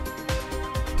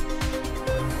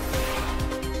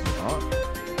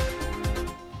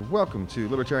welcome to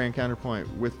Libertarian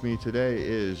Counterpoint. With me today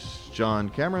is John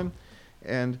Cameron,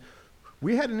 and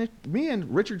me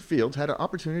and Richard Fields had an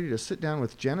opportunity to sit down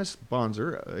with Janice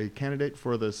Bonser, a candidate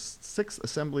for the 6th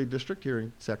Assembly District here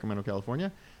in Sacramento,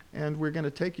 California, and we're going to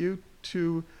take you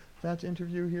to that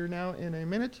interview here now in a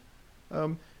minute.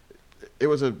 It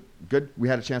was we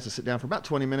had a chance to sit down for about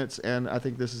 20 minutes, and I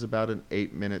think this is about an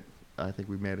 8-minute, I think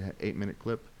we made an 8-minute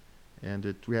clip,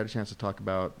 and we had a chance to talk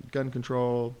about gun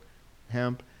control,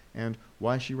 hemp, and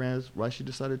why she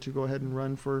decided to go ahead and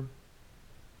run for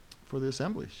the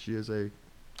assembly. She is a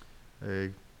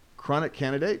chronic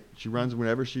candidate. She runs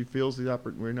whenever she feels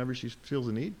whenever she feels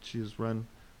the need. She has run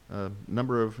a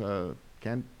number of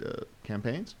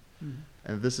campaigns,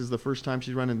 and this is the first time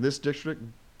she's run in this district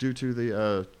due to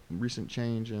the recent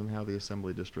change in how the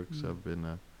assembly districts have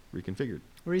been reconfigured.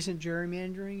 Recent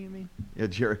gerrymandering, you mean? Yeah,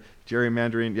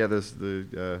 gerrymandering. Yeah,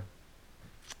 the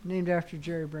named after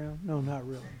Jerry Brown? No, not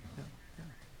really. No.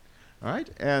 All right,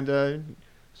 and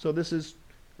so this is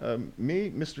me,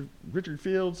 Mr. Richard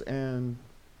Fields, and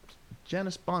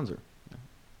Janice Bonser.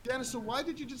 Janice, so why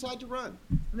did you decide to run?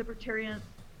 Libertarians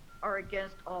are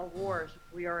against all wars.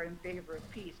 We are in favor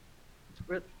of peace.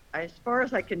 As far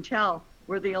as I can tell,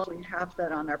 we're the only have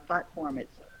that on our platform.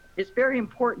 It's very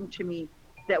important to me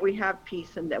that we have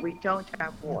peace and that we don't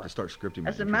have war. I have to start scripting.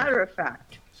 As a matter of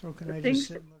fact, So can the I things just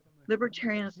sit that and look at my...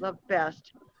 libertarians love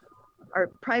best are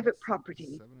private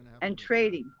property and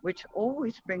trading, which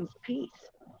always brings peace.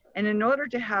 And in order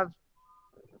to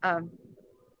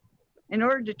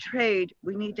trade,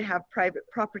 we need to have private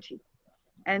property.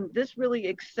 And this really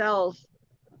excels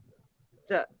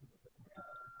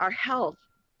our health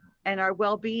and our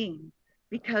well-being,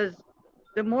 because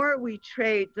the more we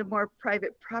trade, the more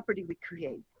private property we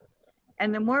create.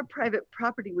 And the more private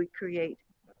property we create,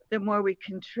 the more we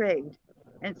can trade.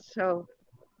 And so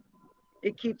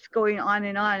it keeps going on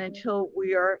and on until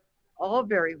we are all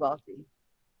very wealthy.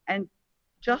 And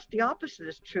just the opposite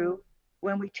is true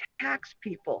when we tax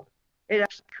people. It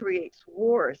actually creates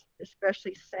wars,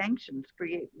 especially sanctions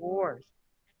create wars.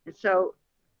 And so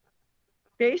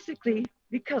basically,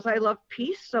 because I love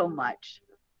peace so much,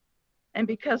 and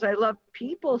because I love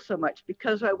people so much,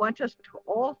 because I want us to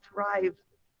all thrive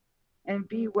and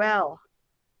be well,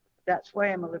 that's why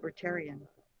I'm a libertarian.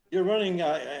 You're running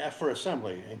for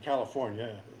assembly in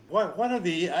California. One of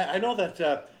the, I know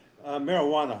that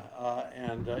marijuana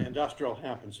and industrial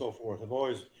hemp and so forth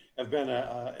have been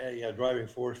a driving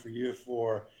force for you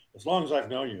for as long as I've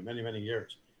known you, many, many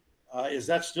years. Is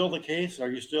that still the case? Are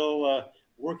you still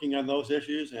working on those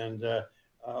issues? And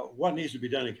what needs to be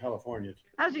done in California?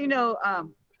 As you know,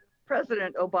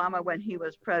 President Obama, when he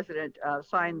was president,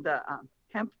 signed the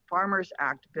Hemp Farmers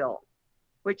Act bill,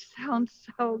 which sounds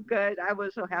so good. I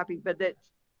was so happy, but it's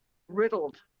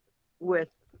riddled with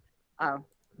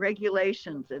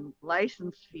regulations and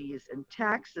license fees and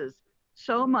taxes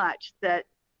so much that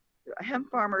hemp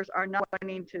farmers are not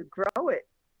wanting to grow it.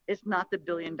 It's not the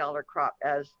billion-dollar crop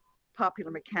as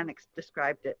Popular Mechanics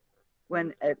described it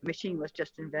when a machine was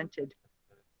just invented.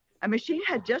 A machine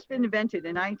had just been invented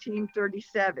in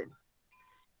 1937,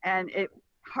 and it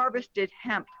harvested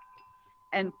hemp.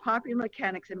 And Popular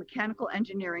Mechanics and mechanical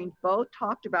engineering both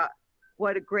talked about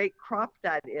what a great crop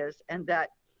that is, and that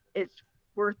it's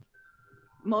worth,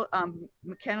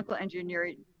 mechanical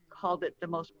engineering called it the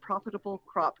most profitable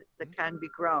crop that can be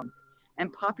grown.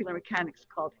 And Popular Mechanics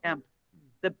called hemp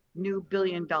the new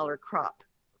billion-dollar crop,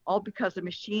 all because a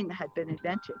machine had been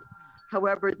invented.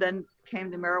 However, then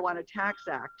came the Marijuana Tax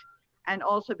Act, and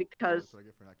also because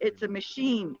it's a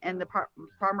machine and the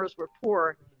farmers were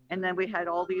poor, and then we had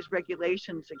all these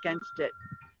regulations against it.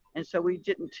 And so we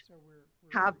didn't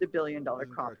have the billion-dollar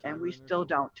crop, and we still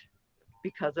don't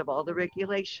because of all the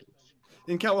regulations.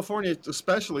 In California,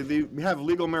 especially, we have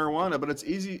legal marijuana, but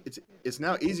it's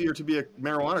now easier to be a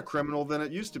marijuana criminal than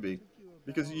it used to be,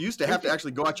 because you used to have to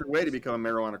actually go out your way to become a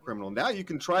marijuana criminal. Now you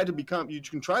can try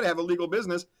to have a legal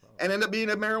business and end up being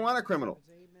a marijuana criminal,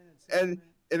 and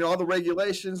all the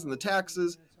regulations and the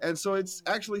taxes, and so it's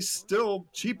actually still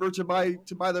cheaper to buy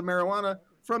the marijuana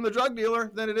from the drug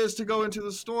dealer than it is to go into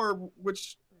the store,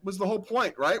 which was the whole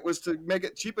point, right? Was to make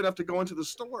it cheap enough to go into the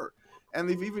store, and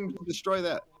they've even destroyed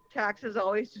that. Taxes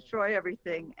always destroy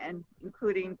everything, and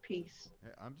including peace.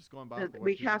 Hey, I'm just going by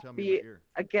We have to be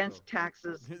against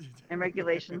taxes and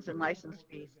regulations and license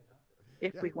fees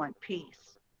if we want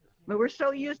peace. But we're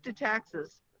so used to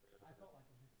taxes,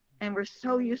 and we're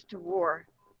so used to war.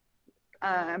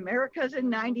 America's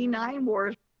in 99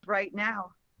 wars right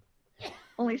now,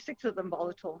 only 6 of them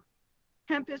volatile.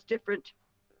 Hemp is different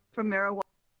from marijuana,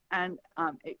 and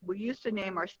we used to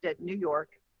name our state New York,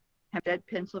 Hempstead,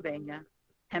 Pennsylvania,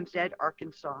 Hempstead,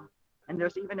 Arkansas. And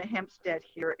there's even a Hempstead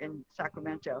here in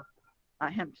Sacramento,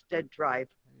 Hempstead Drive.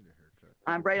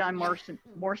 I'm right on Morse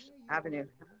Avenue,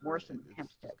 Morrison,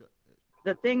 Hempstead.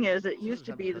 The thing is, it used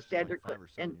to be the standard,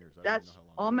 and that's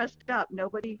all messed up.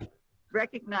 Nobody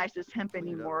recognizes hemp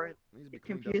anymore. They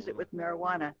confuse it with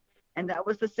marijuana. And that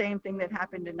was the same thing that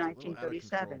happened in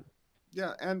 1937.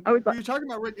 Yeah, and you're talking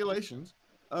about regulations.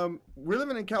 We're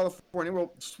living in California.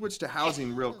 We'll switch to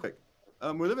housing real quick.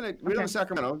 We live in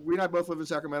Sacramento. We and I both live in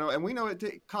Sacramento, and we know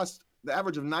it costs the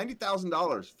average of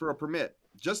 $90,000 for a permit,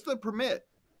 just the permit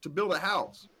to build a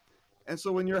house. And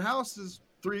so when your house is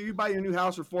you buy your new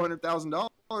house for $400,000,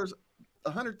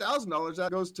 $100,000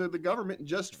 that goes to the government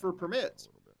just for permits,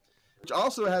 which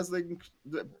also has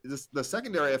the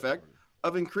secondary effect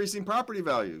of increasing property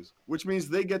values, which means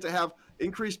they get to have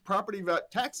increased property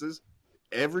taxes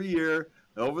every year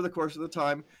over the course of the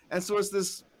time. And so it's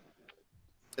this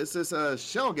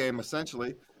shell game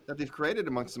essentially that they've created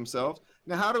amongst themselves.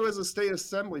 Now, as a state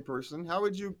assembly person, how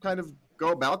would you kind of go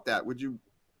about that? Would you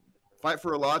fight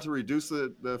for a law to reduce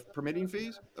the permitting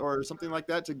fees or something like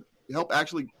that to help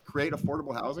actually create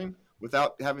affordable housing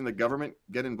without having the government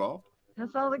get involved?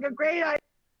 That sounds like a great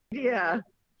idea.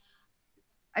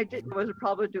 I was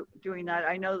probably doing that.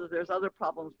 I know that there's other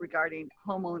problems regarding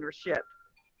home ownership.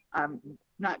 So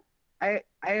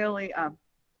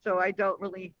I don't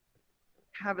really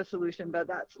have a solution, but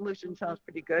that solution sounds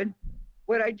pretty good.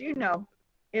 What I do know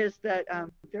is that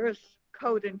there is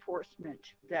code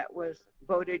enforcement that was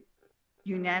voted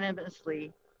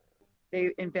unanimously. They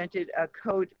invented a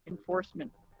code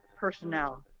enforcement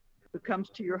personnel who comes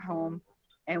to your home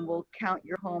and will count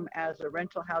your home as a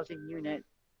rental housing unit.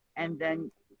 And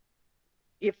then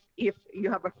if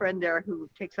you have a friend there who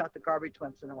takes out the garbage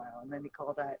once in a while, and then they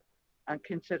call that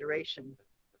consideration.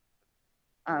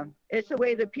 It's a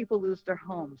way that people lose their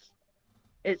homes.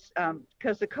 It's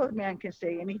because the code man can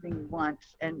say anything he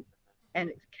wants, and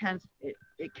it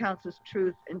counts as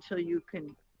truth until you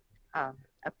can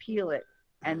appeal it,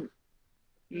 and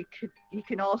you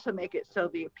can also make it so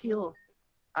the appeal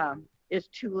is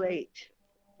too late.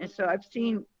 And so I've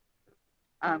seen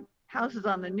houses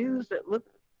on the news that look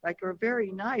like are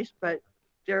very nice, but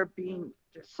they're being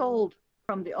sold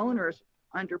from the owners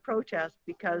under protest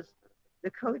because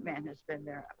the code man has been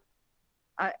there.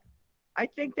 I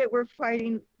think that we're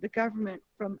fighting the government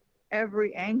from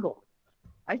every angle.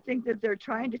 I think that they're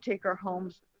trying to take our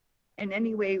homes in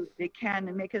any way they can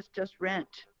and make us just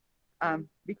rent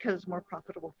because it's more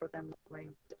profitable for them that way.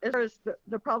 As far as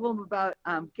the problem about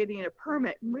getting a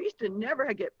permit, we used to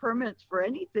never get permits for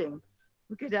anything.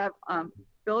 We could have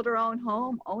build our own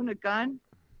home, own a gun.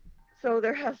 So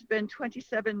there has been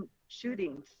 27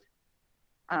 shootings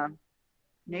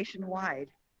nationwide,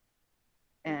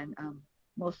 and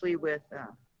mostly with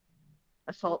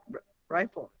assault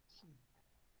rifles.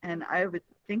 And I was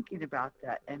thinking about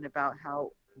that and about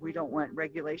how we don't want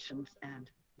regulations and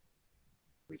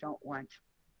we don't want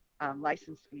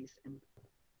license fees,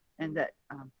 and that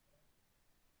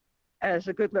as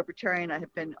a good libertarian, I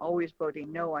have been always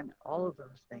voting no on all of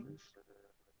those things.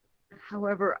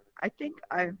 However, I think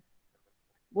I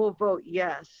will vote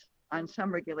yes on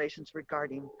some regulations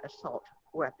regarding assault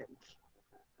weapons,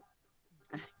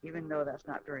 even though that's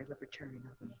not very libertarian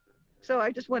of me. So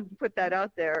I just wanted to put that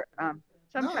out there.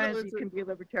 Sometimes you can be a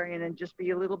libertarian and just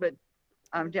be a little bit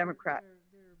Democrat.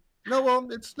 No,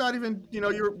 well, it's not even,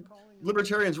 you're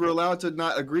libertarians. We're allowed to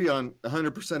not agree on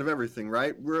 100% of everything,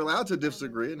 right? We're allowed to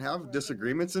disagree and have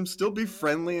disagreements and still be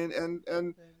friendly and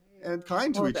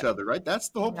kind to each other, right? That's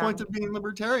the whole point of being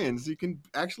libertarians. You can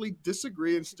actually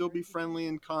disagree and still be friendly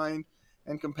and kind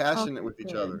and compassionate with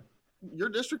each other. Your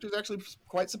district is actually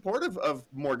quite supportive of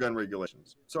more gun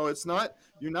regulations. So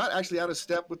you're not actually out of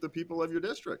step with the people of your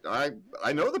district. I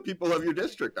know the people of your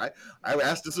district. I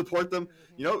asked to support them.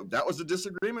 That was a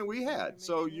disagreement we had.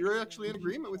 So you're actually in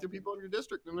agreement with your people in your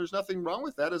district. And there's nothing wrong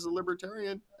with that as a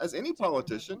libertarian, as any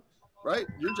politician, right?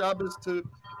 Your job is to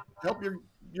help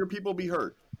your people be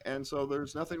heard. And so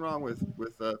there's nothing wrong with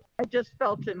I just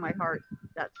felt in my heart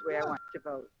that's the way I want to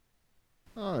vote.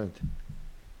 All right.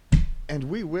 And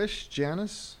we wish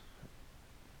Janice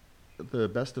the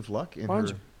best of luck in her...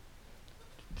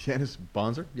 Janice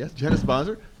Bonser? Yes, Janice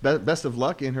Bonser. Best of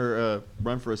luck in her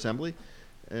run for assembly.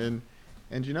 And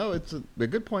it's a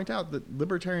good point out that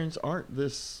libertarians aren't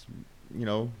this,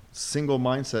 single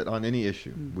mindset on any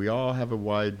issue. We all have a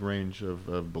wide range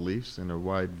of beliefs and a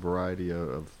wide variety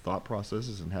of thought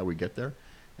processes and how we get there.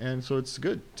 And so it's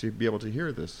good to be able to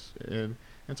hear this. And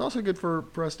it's also good for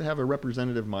us to have a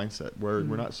representative mindset where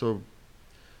we're not so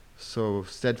so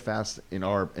steadfast in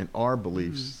our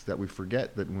beliefs that we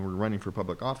forget that when we're running for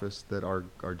public office, that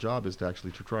our job is to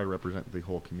actually to try to represent the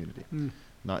whole community,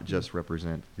 not just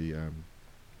represent the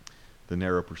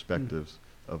narrow perspectives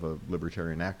of a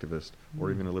libertarian activist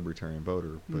or even a libertarian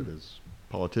voter, but as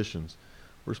politicians,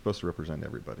 we're supposed to represent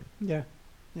everybody. Yeah,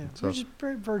 yeah. So- Which is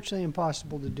virtually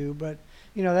impossible to do, but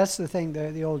that's the thing.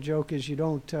 The old joke is you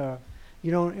don't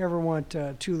ever want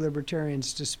two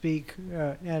libertarians to speak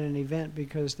at an event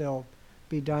because they'll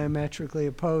be diametrically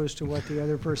opposed to what the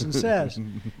other person says,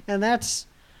 and that's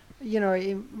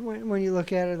when you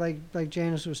look at it like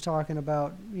Janice was talking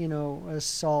about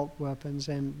assault weapons,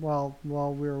 and while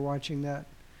we were watching that,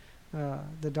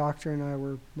 the doctor and I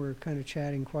were kind of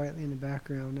chatting quietly in the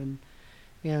background,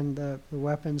 and the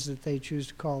weapons that they choose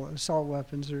to call assault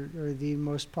weapons are the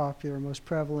most popular, most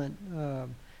prevalent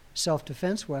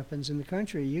self-defense weapons in the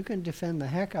country. You can defend the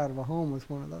heck out of a home with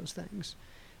one of those things,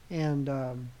 and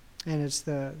it's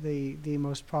the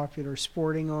most popular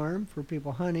sporting arm for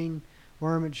people hunting,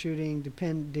 varmint shooting,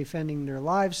 defending their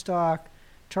livestock,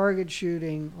 target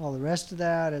shooting, all the rest of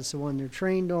that. It's the one they're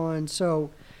trained on.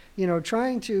 So,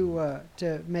 trying to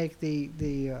make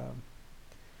the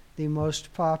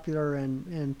most popular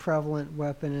and prevalent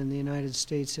weapon in the United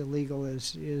States illegal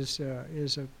is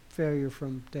a failure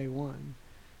from day one.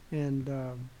 And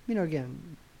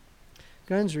again,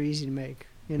 guns are easy to make.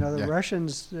 The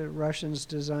Russians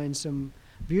designed some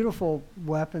beautiful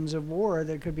weapons of war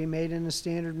that could be made in a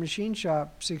standard machine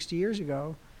shop 60 years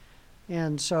ago,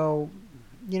 and so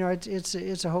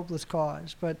it's a hopeless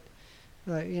cause. But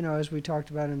as we talked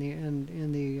about in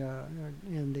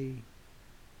the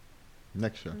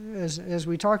Next show. As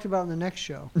we talked about in the next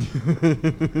show,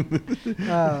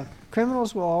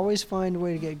 criminals will always find a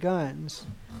way to get guns,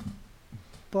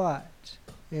 but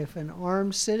if an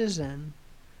armed citizen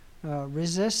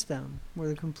resists them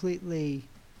with a completely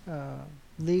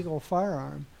legal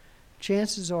firearm,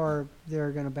 chances are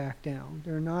they're going to back down.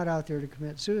 They're not out there to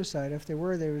commit suicide. If they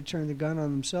were, they would turn the gun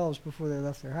on themselves before they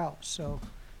left their house. So,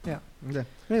 yeah.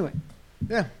 Anyway.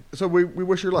 Yeah. So we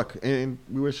wish her luck, and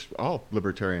we wish all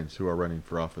libertarians who are running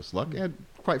for office luck, and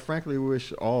quite frankly, we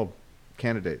wish all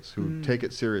candidates who take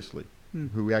it seriously,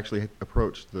 who actually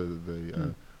approach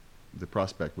the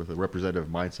prospect with a representative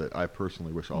mindset. I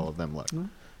personally wish all of them luck.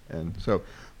 And so,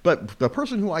 but the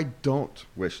person who I don't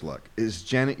wish luck is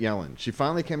Janet Yellen. She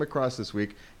finally came across this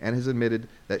week and has admitted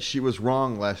that she was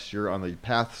wrong last year on the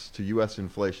paths to U.S.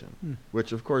 inflation,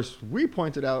 which, of course, we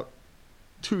pointed out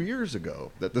 2 years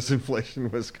ago that this inflation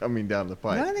was coming down the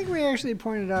pipe. I think we actually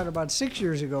pointed out about 6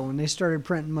 years ago when they started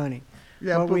printing money.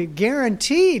 Yeah, but we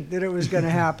guaranteed that it was going to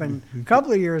happen a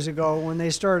couple of years ago when they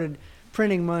started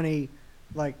printing money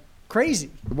like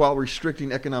crazy. While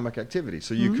restricting economic activity.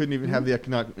 So you couldn't even have the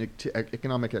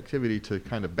economic activity to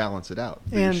kind of balance it out.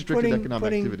 They restricted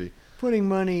economic activity. Putting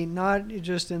money not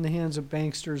just in the hands of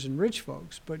banksters and rich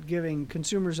folks, but giving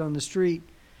consumers on the street,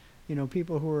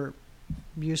 people who are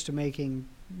used to making,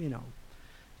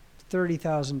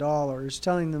 $30,000,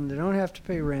 telling them they don't have to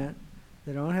pay rent,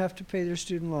 they don't have to pay their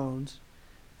student loans,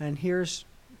 and here's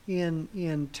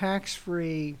in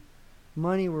tax-free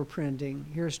money we're printing,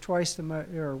 here's twice the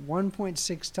money, or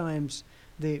 1.6 times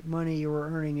the money you were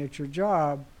earning at your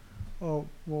job. Oh,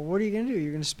 well, what are you going to do?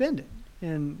 You're going to spend it.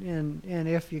 And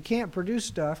if you can't produce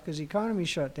stuff because the economy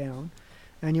shut down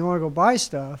and you want to go buy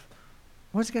stuff,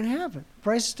 what's going to happen?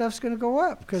 Price of stuff's going to go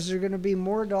up because there are going to be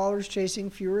more dollars chasing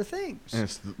fewer things. And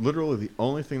it's literally the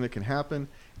only thing that can happen.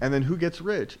 And then who gets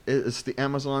rich? It's the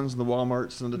Amazons and the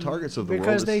Walmarts and the Targets of the world.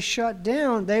 Because they shut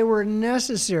down. They were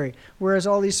necessary. Whereas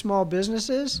all these small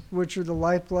businesses, which are the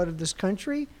lifeblood of this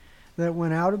country, that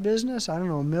went out of business, I don't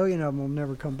know, 1 million of them will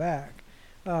never come back.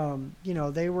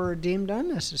 They were deemed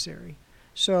unnecessary.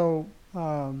 So,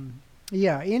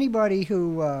 anybody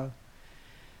who...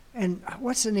 and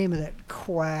what's the name of that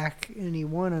quack? And he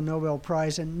won a Nobel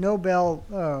Prize. And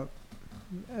Nobel...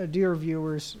 dear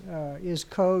viewers, is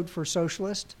code for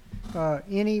socialist.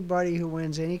 Anybody who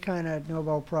wins any kind of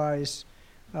Nobel Prize,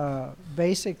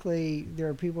 basically there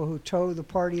are people who toe the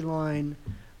party line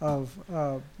of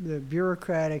the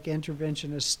bureaucratic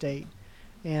interventionist state.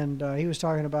 And he was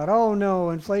talking about, oh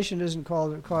no, inflation isn't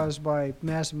caused by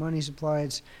massive money supply,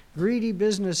 it's greedy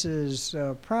businesses,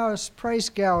 price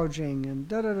gouging, and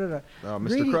da-da-da-da.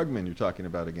 Mr. Krugman you're talking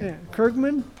about again. Yeah.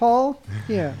 Krugman? Paul?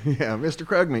 Yeah. Yeah, Mr.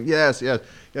 Krugman. Yes.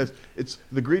 It's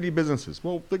the greedy businesses.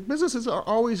 Well, the businesses are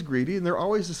always greedy, and they're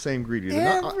always the same greedy.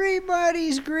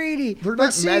 Everybody's greedy. They're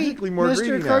not magically more Mr.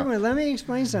 greedy Krugman, now. let me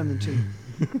explain something to you.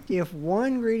 If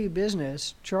one greedy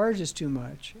business charges too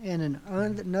much and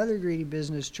another greedy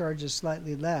business charges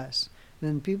slightly less,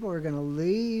 then people are going to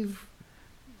leave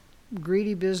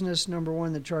greedy business number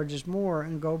one that charges more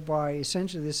and go buy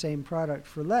essentially the same product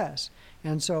for less.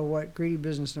 And so what greedy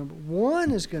business number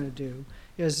one is going to do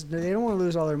is they don't want to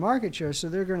lose all their market share, so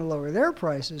they're going to lower their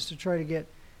prices to try to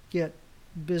get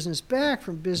business back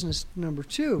from business number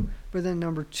two. But then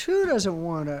number two doesn't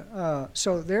want to,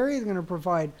 so they're either going to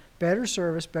provide better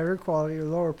service, better quality, or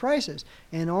lower prices,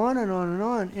 and on and on and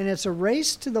on. And it's a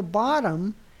race to the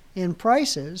bottom in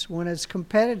prices when it's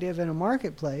competitive in a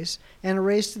marketplace, and a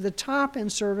race to the top in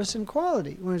service and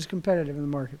quality when it's competitive in the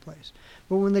marketplace.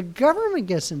 But when the government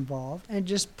gets involved and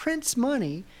just prints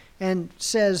money and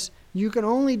says you can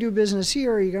only do business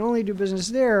here, or you can only do business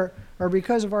there, or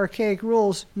because of archaic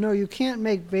rules, no, you can't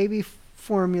make baby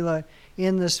formula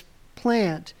in this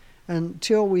plant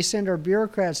until we send our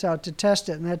bureaucrats out to test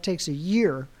it, and that takes a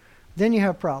year, then you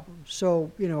have problems. So,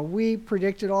 we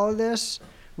predicted all of this.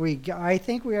 I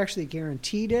think we actually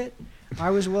guaranteed it.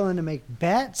 I was willing to make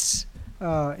bets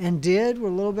and did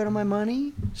with a little bit of my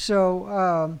money.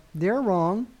 So they're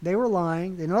wrong. They were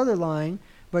lying. They know they're lying.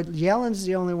 But Yellen's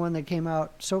the only one that came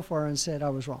out so far and said I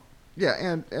was wrong. Yeah,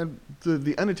 and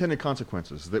the unintended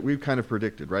consequences that we've kind of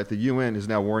predicted, right? The UN is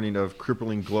now warning of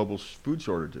crippling global food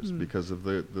shortages because of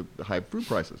the high food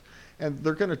prices. And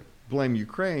they're going to blame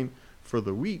Ukraine for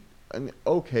the wheat. And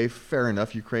okay, fair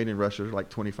enough. Ukraine and Russia are like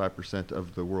 25%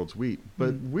 of the world's wheat,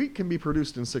 but wheat can be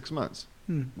produced in 6 months,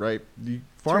 right? The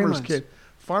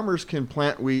farmers can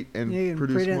plant wheat and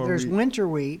produce more There's wheat. winter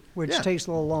wheat, which takes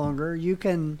a little longer. You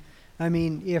can,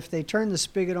 if they turn the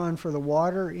spigot on for the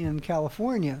water in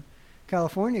California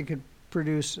could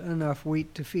produce enough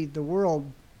wheat to feed the world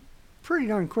pretty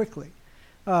darn quickly.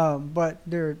 But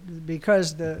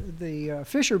because the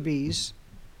fisher bees.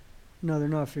 No, they're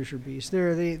not fisher bees.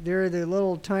 They're the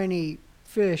little tiny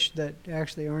fish that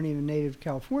actually aren't even native to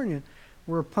California.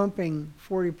 We're pumping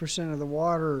 40% of the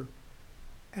water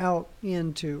out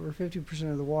into, or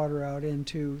 50% of the water out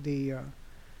into the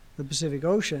Pacific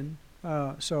Ocean.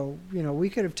 So we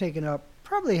could have taken up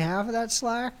probably half of that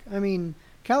slack.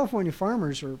 California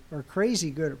farmers are crazy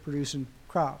good at producing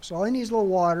crops. All they need is a little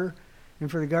water,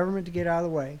 and for the government to get out of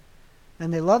the way.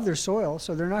 And they love their soil,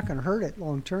 so they're not going to hurt it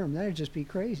long term. That'd just be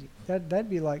crazy. That'd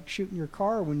be like shooting your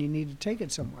car when you need to take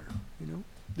it somewhere,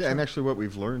 Yeah, and actually what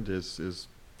we've learned is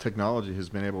technology has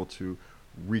been able to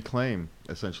reclaim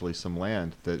essentially some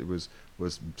land that was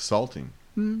salting.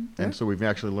 And so we've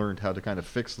actually learned how to kind of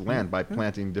fix the land by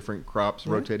planting different crops,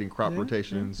 rotating crop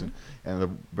rotations, and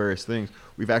the various things.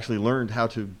 We've actually learned how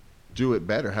to do it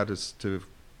better, how to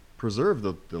preserve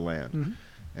the land.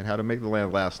 And how to make the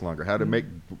land last longer, how to make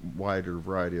wider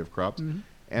variety of crops.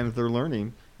 And they're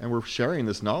learning, and we're sharing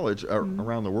this knowledge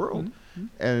around the world.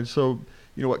 And so,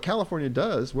 what California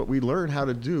does, what we learn how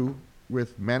to do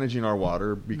with managing our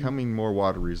water, becoming more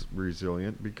water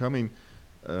resilient, becoming,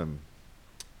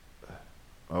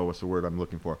 what's the word I'm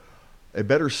looking for? A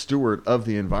better steward of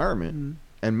the environment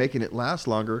and making it last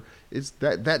longer, is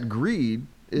that greed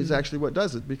is actually what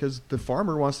does it, because the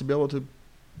farmer wants to be able to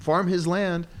farm his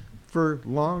land for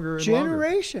longer and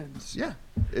generations. Longer.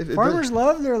 Yeah. Farmers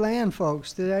love their land,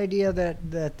 folks. The idea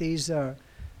that these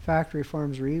factory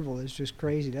farms are evil is just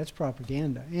crazy. That's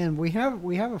propaganda. And we have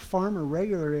a farmer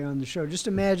regularly on the show. Just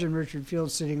imagine Richard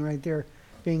Fields sitting right there,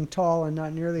 being tall and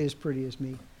not nearly as pretty as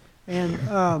me. And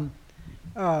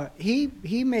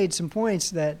he made some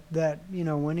points that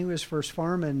when he was first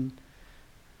farming,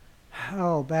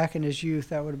 back in his youth,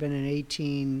 that would have been it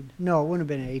wouldn't have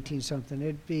been 18 something.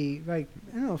 It'd be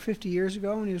 50 years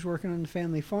ago when he was working on the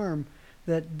family farm,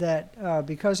 that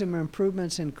because of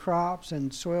improvements in crops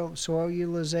and soil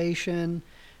utilization,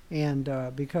 and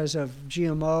because of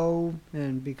GMO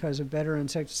and because of better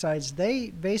insecticides, they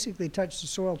basically touched the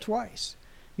soil twice.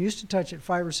 You used to touch it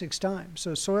 5 or 6 times.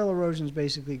 So soil erosion is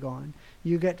basically gone.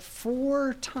 You get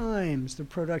 4 times the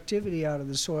productivity out of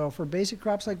the soil for basic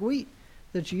crops like wheat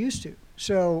that you used to.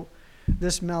 So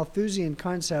this Malthusian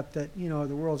concept that the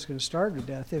world's going to starve to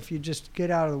death if you just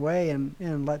get out of the way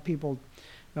and let people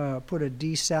put a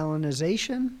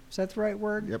desalinization, is that the right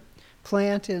word? Yep.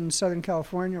 Plant in Southern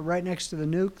California right next to the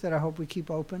nuke that I hope we keep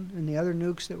open, and the other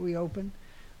nukes that we open.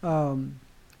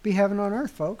 Be heaven on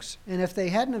earth, folks. And if they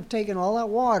hadn't have taken all that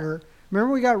water,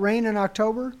 remember we got rain in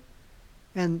October?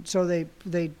 And so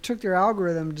they took their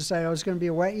algorithm to say, it's going to be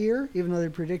a wet year, even though they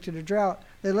predicted a drought.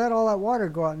 They let all that water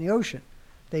go out in the ocean.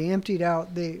 They emptied out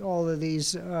all of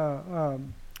these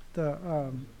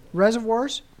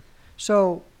reservoirs.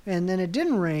 So, and then it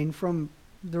didn't rain from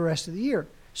the rest of the year.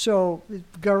 So the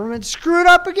government screwed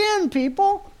up again,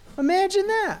 people. Imagine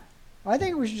that. I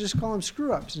think we should just call them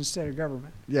screw-ups instead of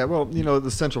government. Yeah, well, the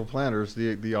central planners,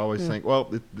 they always think,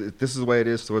 this is the way it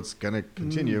is, so it's going to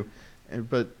continue.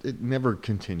 but it never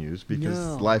continues because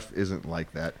No. life isn't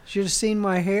like that. Should have seen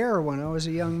my hair when I was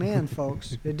a young man,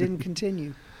 folks. It didn't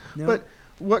continue. No. But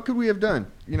what could we have done?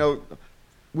 You know,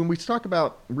 when we talk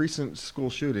about recent school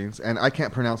shootings, and I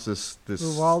can't pronounce this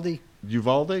Uvalde,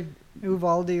 Uvalde.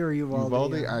 Uvalde or Uvalde.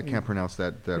 Uvalde? yeah, I yeah. can't pronounce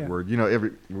that Yeah. word. You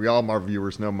know, we all our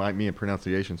viewers know me and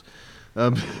pronunciations.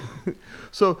 Um,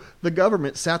 so the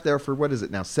government sat there for, what is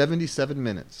it now, 77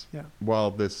 minutes Yeah.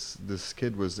 while this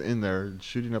kid was in there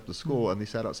shooting up the school, and they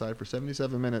sat outside for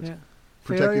 77 minutes Yeah.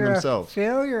 protecting Failure themselves. After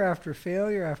failure after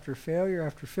failure after failure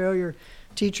after failure.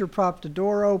 Teacher propped the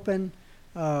door open.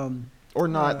 Or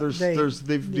not.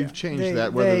 They've changed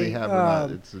that, whether they have or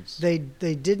not. It's They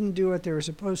didn't do what they were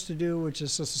supposed to do, which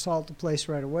is just assault the place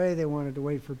right away. They wanted to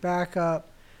wait for backup,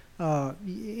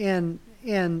 and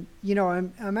you know,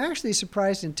 I'm actually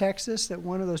surprised in Texas that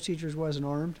one of those teachers wasn't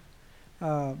armed.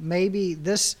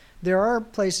 There are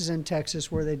places in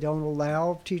Texas where they don't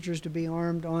allow teachers to be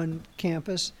armed on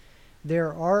campus.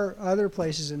 There are other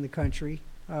places in the country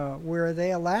where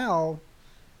they allow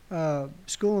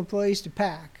school employees to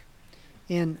pack.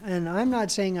 And I'm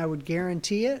not saying I would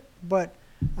guarantee it, but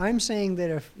I'm saying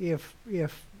that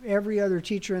if every other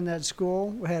teacher in that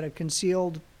school had a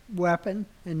concealed weapon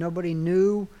and nobody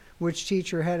knew which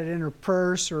teacher had it in her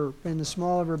purse or in the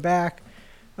small of her back,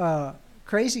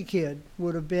 crazy kid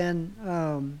would have been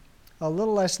a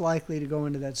little less likely to go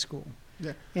into that school.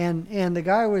 Yeah. And the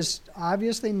guy was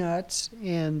obviously nuts,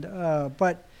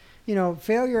 but you know,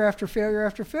 failure after failure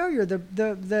after failure.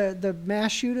 The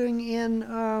mass shooting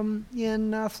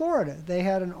in Florida, they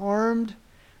had an armed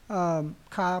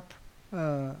cop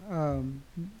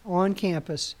on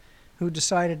campus who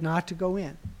decided not to go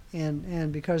in,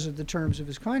 and because of the terms of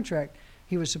his contract,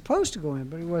 he was supposed to go in,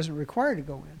 but he wasn't required to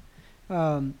go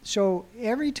in. So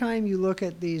every time you look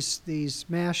at these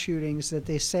mass shootings that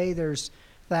they say there's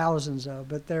thousands of,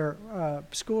 but they're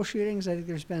school shootings. I think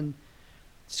there's been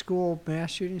school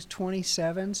mass shootings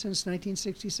 27 since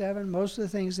 1967. Most of the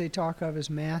things they talk of as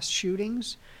mass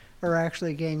shootings are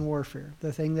actually gang warfare.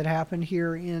 The thing that happened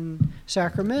here in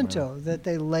Sacramento that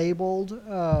they labeled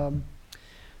a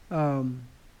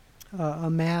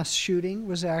mass shooting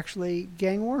was actually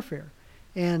gang warfare.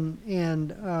 And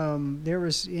there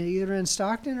was, either in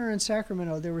Stockton or in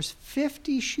Sacramento, there was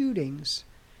 50 shootings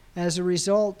as a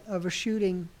result of a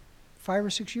shooting 5 or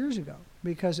 6 years ago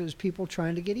because it was people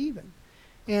trying to get even.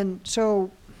 And so,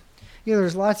 you know,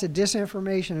 there's lots of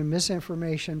disinformation and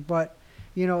misinformation, but,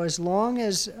 you know, as long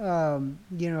as,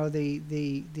 you know,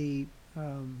 the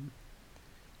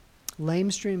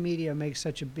lamestream media makes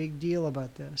such a big deal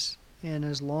about this, and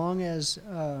as long as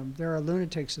there are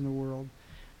lunatics in the world,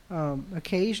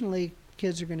 occasionally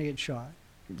kids are going to get shot.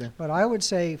 Yeah. But I would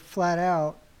say flat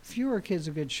out, fewer kids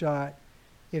will get shot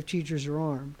if teachers are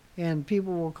armed. And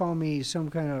people will call me some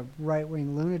kind of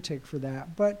right-wing lunatic for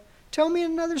that. But tell me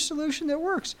another solution that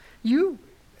works.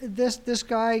 This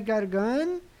guy got a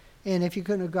gun, and if he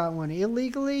couldn't have got one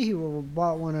illegally, he would have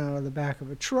bought one out of the back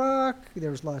of a truck.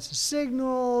 There was lots of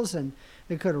signals, and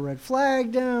they could have red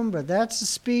flagged him, but that's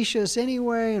suspicious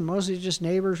anyway, and mostly just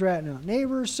neighbors ratting out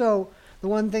neighbors. So the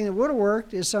one thing that would have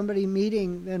worked is somebody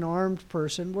meeting an armed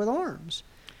person with arms.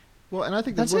 Well, and I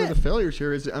think that's one of the failures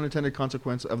here is the unintended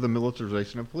consequence of the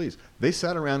militarization of police. They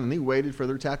sat around and they waited for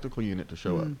their tactical unit to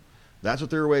show up. That's what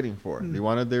they were waiting for. They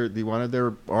wanted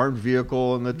their armed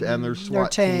vehicle and their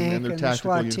SWAT team and their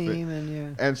tactical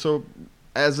unit. And so,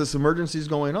 as this emergency is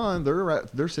going on,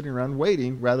 they're sitting around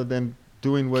waiting rather than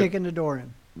doing what kicking the door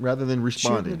in, rather than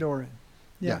responding. Shooting the door in.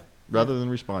 Yeah. Rather than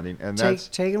responding, and that's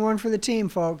taking one for the team,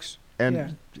 folks.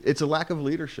 And it's a lack of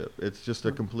leadership. It's just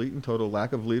a complete and total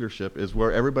lack of leadership. Is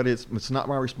where everybody. It's not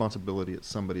my responsibility. It's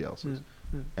somebody else's.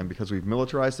 And because we've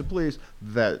militarized the police,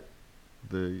 that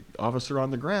the officer on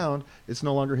the ground, it's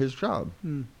no longer his job.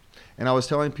 And I was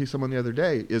telling someone the other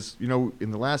day is, you know,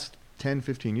 in the last 10,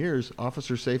 15 years,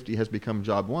 officer safety has become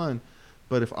job one.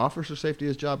 But if officer safety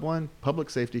is job one,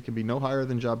 public safety can be no higher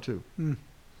than job two. And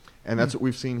that's what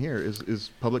we've seen here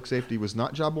is public safety was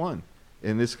not job one.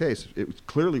 In this case, it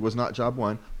clearly was not job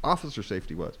one. Officer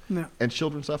safety was. No. And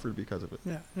children suffered because of it.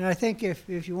 Yeah. And I think if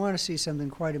you want to see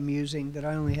something quite amusing that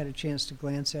I only had a chance to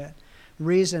glance at,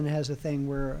 Reason has a thing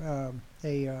where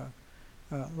a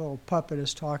little puppet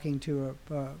is talking to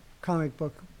a comic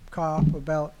book cop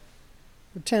about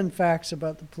 10 facts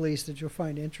about the police that you'll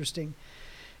find interesting.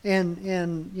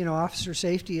 And you know, officer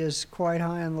safety is quite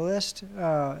high on the list.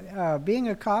 Being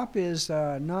a cop is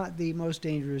not the most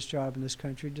dangerous job in this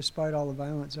country, despite all the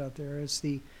violence out there. It's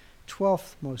the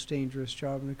 12th most dangerous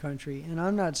job in the country. And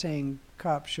I'm not saying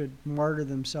cops should martyr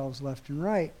themselves left and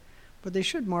right, but they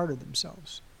should martyr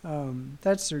themselves.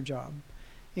 That's their job.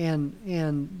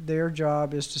 and their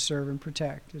job is to serve and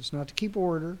protect. It's not to keep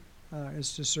order.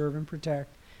 It's to serve and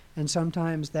protect. And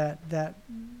sometimes that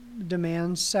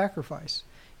demands sacrifice.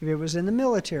 If it was in the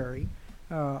military,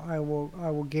 I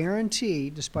will guarantee,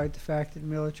 despite the fact that the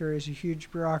military is a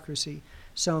huge bureaucracy,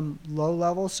 some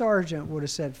low-level sergeant would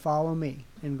have said, "Follow me,"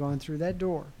 and gone through that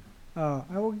door.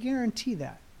 I will guarantee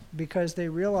that, because they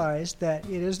realize that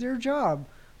it is their job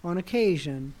on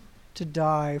occasion to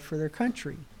die for their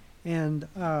country. And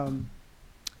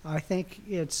I think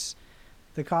it's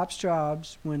the cops'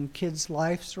 jobs, when kids'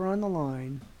 lives are on the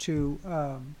line, to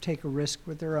take a risk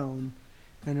with their own.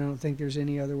 And I don't think there's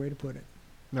any other way to put it.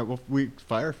 No, well, we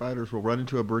firefighters will run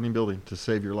into a burning building to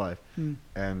save your life.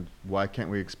 And why can't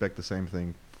we expect the same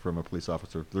thing from a police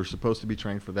officer? They're supposed to be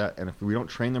trained for that. And if we don't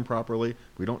train them properly,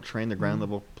 we don't train the ground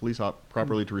level police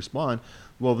properly to respond,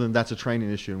 well, then that's a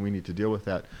training issue, and we need to deal with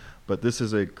that. But this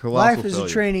is a colossal Life is failure. a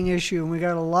training issue, and we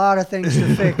got a lot of things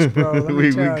to fix, bro. Let me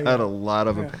we tell you. got a lot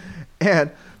of them.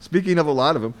 And speaking of a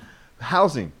lot of them,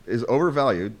 housing is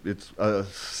overvalued. It's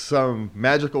some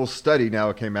magical study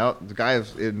now came out. The guy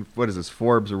is in, what is this,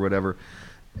 Forbes or whatever.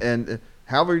 And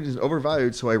housing is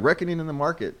overvalued, so a reckoning in the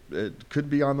market it could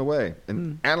be on the way.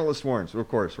 And analyst warns, of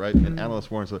course, right? And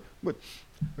analyst warns. But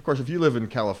of course, if you live in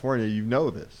California, you know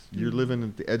this. You're living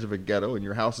at the edge of a ghetto, and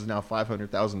your house is now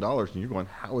 $500,000, and you're going,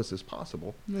 how is this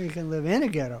possible? Well, you can live in a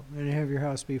ghetto and have your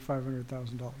house be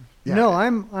 $500,000. Yeah.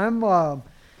 No,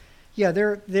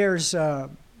 there's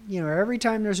every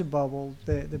time there's a bubble,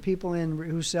 the people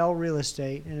who sell real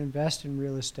estate and invest in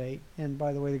real estate, and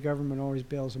by the way, the government always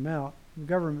bails them out. The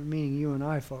government meaning you and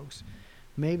I, folks.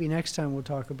 Maybe next time we'll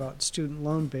talk about student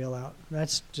loan bailout.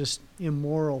 That's just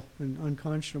immoral and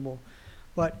unconscionable.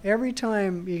 But every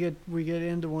time we get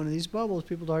into one of these bubbles,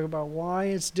 people talk about why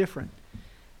it's different.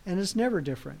 And it's never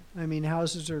different. I mean,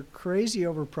 houses are crazy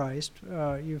overpriced.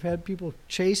 You've had people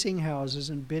chasing houses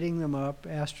and bidding them up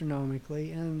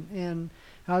astronomically, and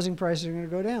housing prices are going to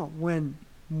go down. When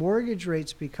mortgage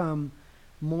rates become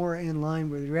more in line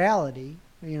with reality,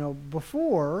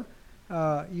 before,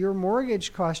 your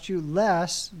mortgage cost you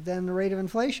less than the rate of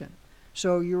inflation.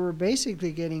 So you were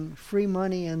basically getting free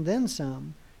money and then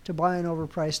some to buy an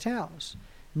overpriced house.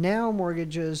 Now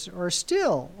mortgages are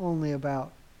still only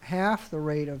about half the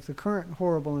rate of the current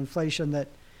horrible inflation that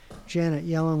Janet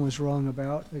Yellen was wrong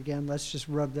about. Again, let's just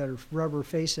rub her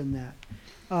face in that.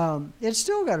 It's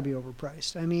still got to be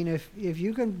overpriced. I mean, if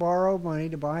you can borrow money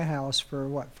to buy a house for,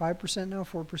 5% now,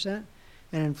 4%,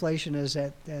 and inflation is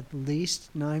at least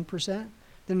 9%,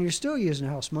 then you're still using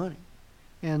house money.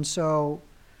 And so,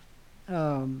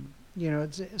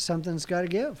 something's got to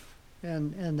give.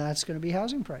 And that's going to be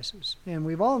housing prices. And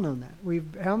we've all known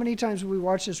that. How many times have we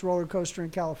watched this roller coaster in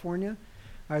California?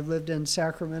 I've lived in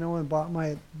Sacramento and bought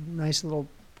my nice little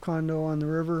condo on the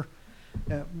river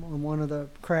on one of the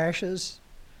crashes.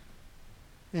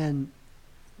 And,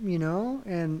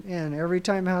 and every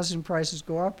time housing prices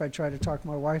go up, I try to talk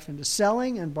my wife into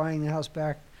selling and buying the house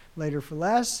back later for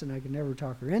less, and I can never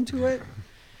talk her into it.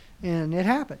 And it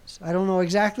happens. I don't know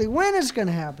exactly when it's going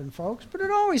to happen, folks, but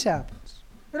it always happens.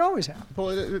 It always happens. Well,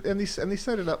 and they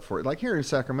set it up for it. Like here in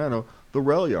Sacramento, the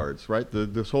rail yards, right?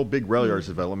 This whole big rail yards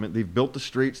development. They've built the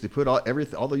streets. They put all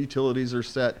the utilities are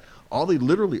set. All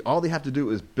they have to do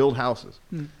is build houses,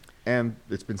 and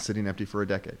it's been sitting empty for a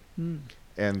decade.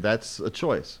 And that's a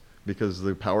choice because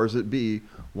the powers that be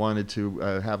wanted to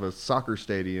have a soccer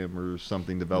stadium or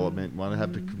something development. Want to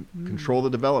have to control the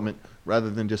development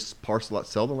rather than just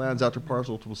sell the lands out to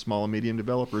parcel to small and medium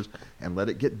developers and let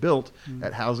it get built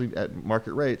at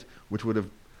market rates, which would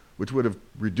have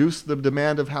reduced the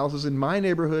demand of houses in my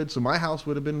neighborhood. So my house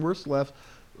would have been worth less,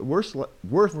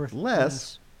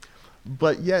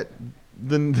 but yet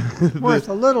worth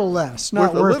a little less,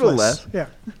 not worth a little less. less. Yeah.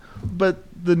 But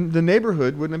the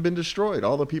neighborhood wouldn't have been destroyed.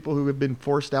 All the people who have been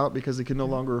forced out because they can no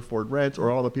longer afford rent,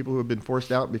 or all the people who have been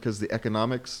forced out because the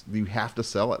economics, you have to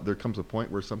sell it. There comes a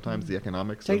point where sometimes the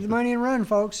economics... Take the money and run,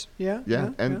 folks. Yeah.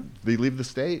 They leave the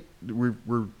state. We're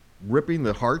ripping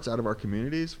the hearts out of our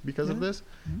communities because of this.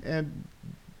 And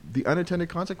the unintended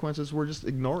consequences we're just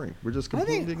ignoring. We're just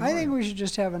completely ignoring. I think we should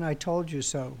just have an I told you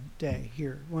so day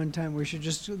here. One time we should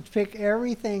just pick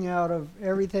everything out of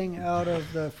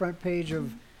the front page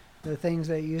of the things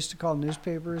they used to call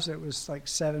newspapers. It was like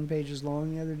 7 pages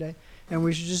long the other day. And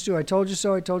we should just do I told you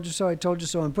so, I told you so, I told you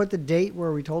so, and put the date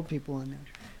where we told people in there.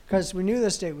 Because we knew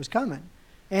this date was coming.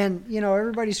 And,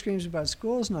 everybody screams about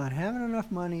schools not having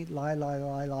enough money, lie, lie,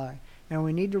 lie, lie. And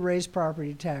we need to raise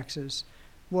property taxes.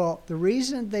 Well, the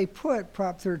reason they put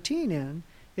Prop 13 in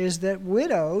is that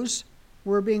widows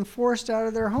were being forced out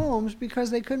of their homes because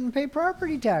they couldn't pay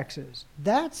property taxes.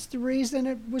 That's the reason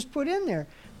it was put in there.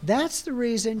 That's the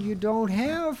reason you don't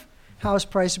have house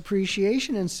price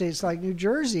appreciation in states like New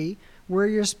Jersey, where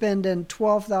you're spending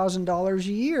 $12,000 a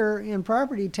year in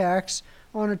property tax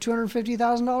on a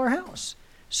 $250,000 house.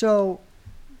 So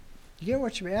you get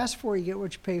what you ask for, you get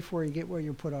what you pay for, you get what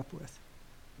you're put up with.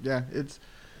 Yeah,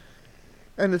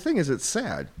 and the thing is, it's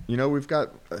sad. You know, we've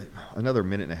got another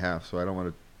minute and a half, so I don't want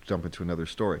to jump into another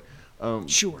story.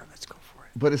 Sure, let's go for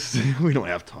it. But we don't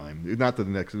have time. Not the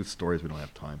next stories, we don't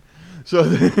have time. So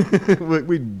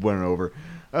we went over.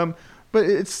 But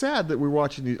it's sad that we're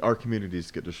watching our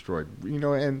communities get destroyed. You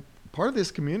know, and part of this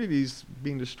communities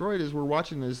being destroyed is we're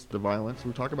watching the violence.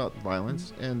 We talk about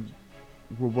violence, and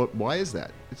why is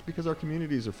that? It's because our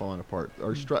communities are falling apart.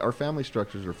 Our family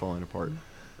structures are falling apart.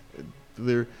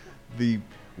 They're the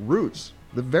roots,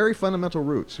 the very fundamental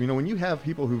roots. You know, when you have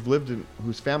people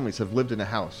whose families have lived in a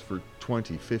house for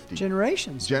 20, 50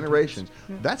 generations, yeah.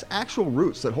 That's actual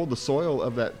roots that hold the soil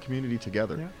of that community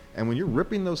together. Yeah. And when you're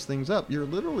ripping those things up, you're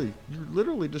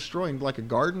literally destroying, like a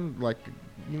garden, like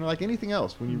anything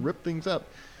else. When you rip things up,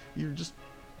 you're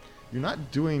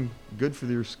not doing good for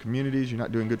your communities. You're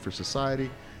not doing good for society.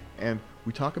 And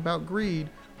we talk about greed,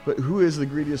 but who is the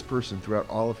greediest person throughout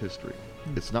all of history?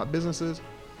 It's not businesses,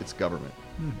 it's government.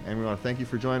 And we want to thank you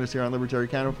for joining us here on Libertary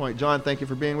Counterpoint. John, thank you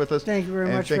for being with us. Thank you very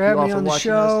And much thank for you having all me on the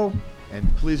watching show. us.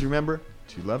 And please remember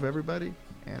to love everybody,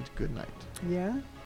 and good night. Yeah.